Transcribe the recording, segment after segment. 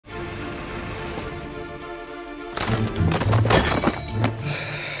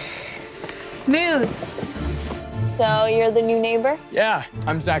Smooth. So, you're the new neighbor? Yeah,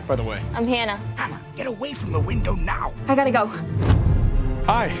 I'm Zach, by the way. I'm Hannah. Hannah, get away from the window now. I gotta go.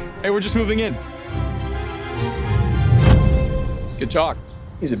 Hi. Hey, we're just moving in. Good talk.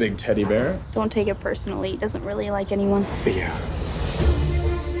 He's a big teddy bear. Don't take it personally. He doesn't really like anyone. Yeah.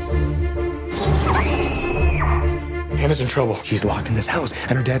 Hannah's in trouble. She's locked in this house,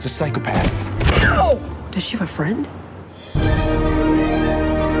 and her dad's a psychopath. No! Does she have a friend?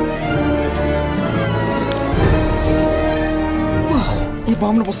 Whoa, The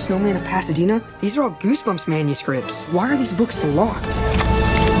Abominable Snowman of Pasadena? These are all Goosebumps manuscripts. Why are these books locked?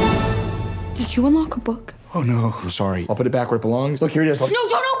 Did you unlock a book? Oh, no. I'm sorry. I'll put it back where it belongs. Look, here it is. No,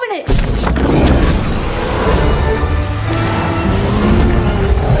 don't open it!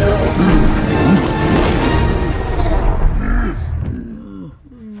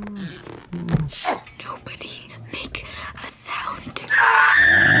 Nobody make a sound.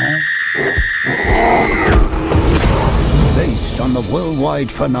 Based on the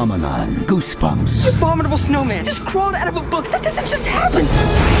worldwide phenomenon, Goosebumps. The Abominable Snowman just crawled out of a book. That doesn't just happen.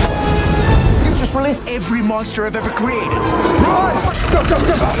 You've just released every monster I've ever created. Run! Go, go,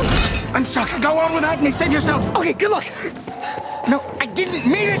 go! I'm stuck. Go on without me. Save yourself. Okay, good luck. No, I didn't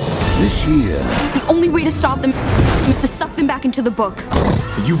mean it. This year, The only way to stop them is to suck them back into the books.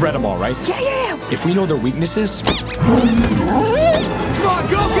 You've read them all, right? Yeah. If we know their weaknesses, come on,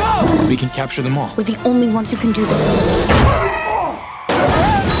 go, go! we can capture them all. We're the only ones who can do this.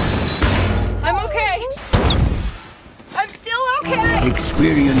 I'm okay. I'm still okay.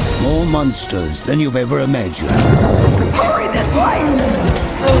 Experience more monsters than you've ever imagined. Hurry this way!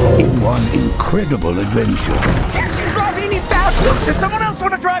 In one incredible adventure. Can't you drive any faster? Does someone else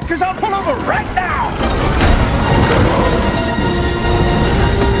want to drive? Because I'll pull over right now.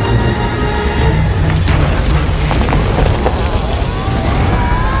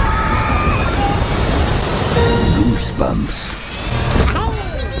 Goosebumps.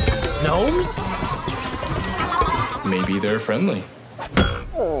 Gnomes? Maybe they're friendly.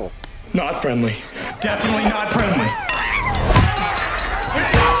 Not friendly. Definitely not friendly.